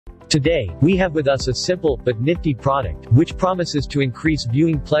Today, we have with us a simple, but nifty product, which promises to increase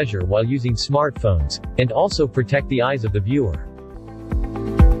viewing pleasure while using smartphones, and also protect the eyes of the viewer.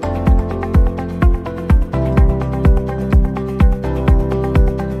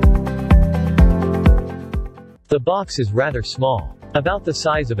 The box is rather small, about the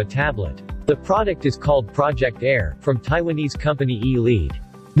size of a tablet. The product is called Project Air, from Taiwanese company E-Lead.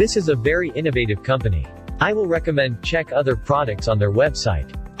 This is a very innovative company. I will recommend check other products on their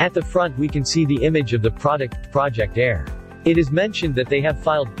website. At the front we can see the image of the product, Project Air. It is mentioned that they have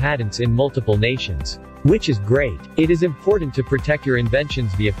filed patents in multiple nations, which is great. It is important to protect your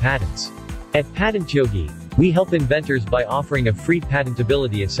inventions via patents. At Patentyogi, we help inventors by offering a free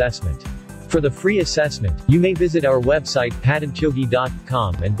patentability assessment. For the free assessment, you may visit our website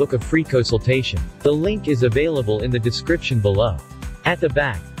patentyogi.com and book a free consultation. The link is available in the description below. At the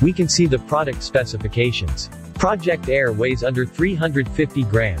back, we can see the product specifications. Project Air weighs under 350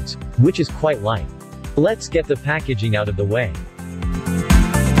 grams, which is quite light. Let's get the packaging out of the way.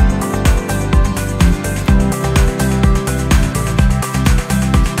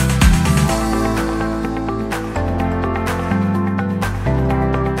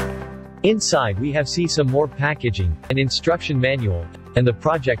 Inside we have some more packaging, an instruction manual, and the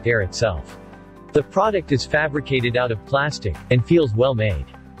Project Air itself. The product is fabricated out of plastic, and feels well made.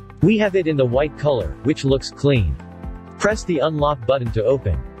 We have it in the white color, which looks clean. Press the unlock button to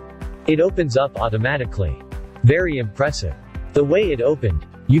open. It opens up automatically. Very impressive. The way it opened,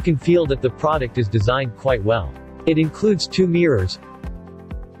 you can feel that the product is designed quite well. It includes 2 mirrors,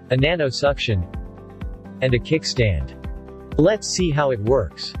 a nano suction, and a kickstand. Let's see how it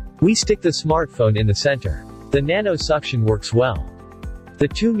works. We stick the smartphone in the center. The nano suction works well. The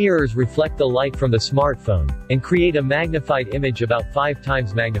 2 mirrors reflect the light from the smartphone, and create a magnified image about 5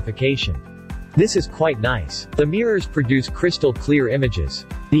 times magnification. This is quite nice. The mirrors produce crystal clear images.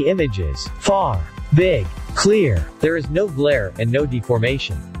 The image is far, big, clear. There is no glare, and no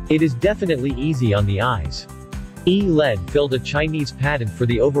deformation. It is definitely easy on the eyes. E-Lead filled a Chinese patent for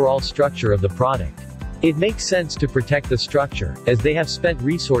the overall structure of the product. It makes sense to protect the structure, as they have spent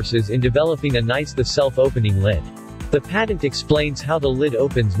resources in developing a nice self-opening lid. The patent explains how the lid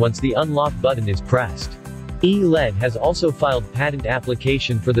opens once the unlock button is pressed. E-Lead has also filed patent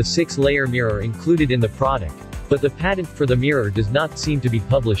application for the 6-layer mirror included in the product, but the patent for the mirror does not seem to be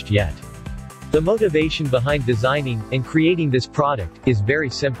published yet. The motivation behind designing and creating this product is very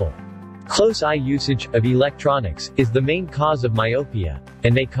simple. Close eye usage of electronics is the main cause of myopia,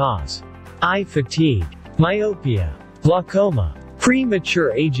 and may cause eye fatigue, myopia, glaucoma,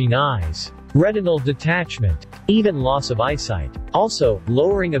 premature aging eyes, retinal detachment, even loss of eyesight. Also,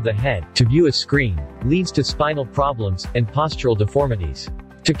 lowering of the head to view a screen leads to spinal problems and postural deformities.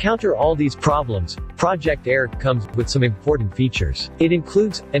 To counter all these problems, Project Air comes with some important features. It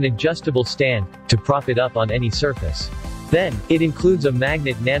includes an adjustable stand to prop it up on any surface. Then, it includes a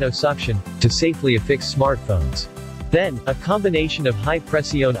magnet nano suction to safely affix smartphones. Then, a combination of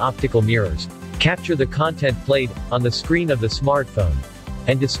high-precision optical mirrors capture the content played on the screen of the smartphone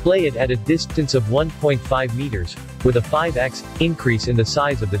and display it at a distance of 1.5 meters, with a 5x increase in the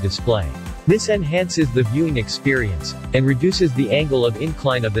size of the display. This enhances the viewing experience and reduces the angle of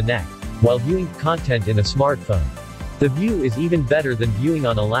incline of the neck while viewing content in a smartphone. The view is even better than viewing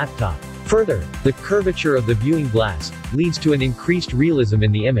on a laptop. Further, the curvature of the viewing glass leads to an increased realism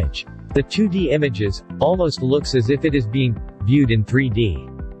in the image. The 2D images almost looks as if it is being viewed in 3D.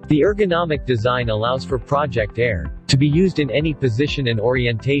 The ergonomic design allows for Project Air to be used in any position and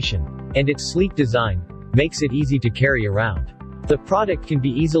orientation, and its sleek design makes it easy to carry around. The product can be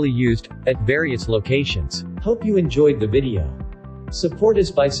easily used at various locations. Hope you enjoyed the video. Support us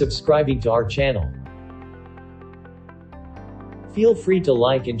by subscribing to our channel. Feel free to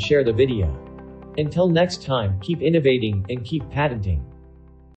like and share the video. Until next time, keep innovating and keep patenting.